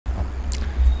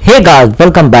Hey guys,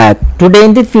 welcome back. Today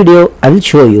in this video I will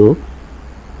show you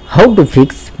how to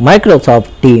fix Microsoft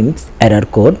Teams error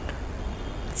code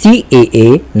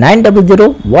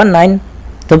CAA90019.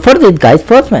 So for this guys,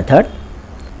 first method,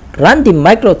 run the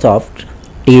Microsoft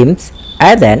Teams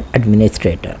as an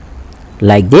administrator.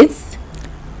 Like this,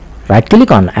 right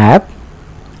click on app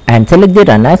and select the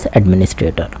run as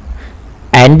administrator.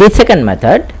 And the second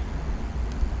method,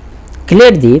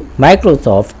 clear the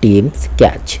Microsoft Teams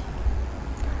cache.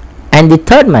 And the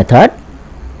third method,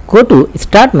 go to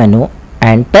start menu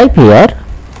and type here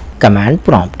command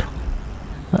prompt.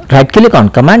 Right click on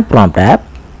command prompt app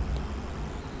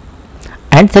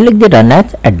and select the run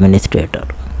as administrator.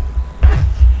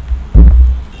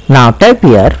 Now type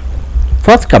here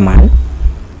first command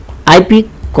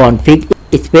ipconfig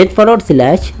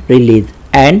 /release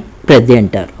and press the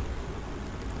enter.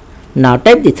 Now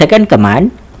type the second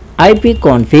command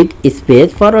ipconfig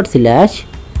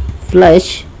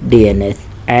 /flush DNS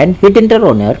and hit enter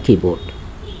on your keyboard.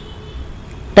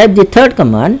 Type the third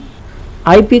command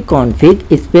ipconfig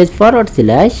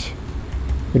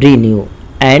 /renew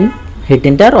and hit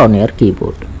enter on your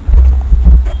keyboard.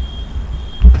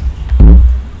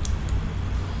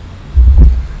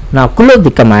 Now close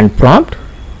the command prompt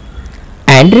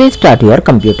and restart your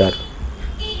computer.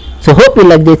 So hope you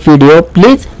like this video.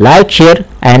 Please like, share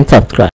and subscribe.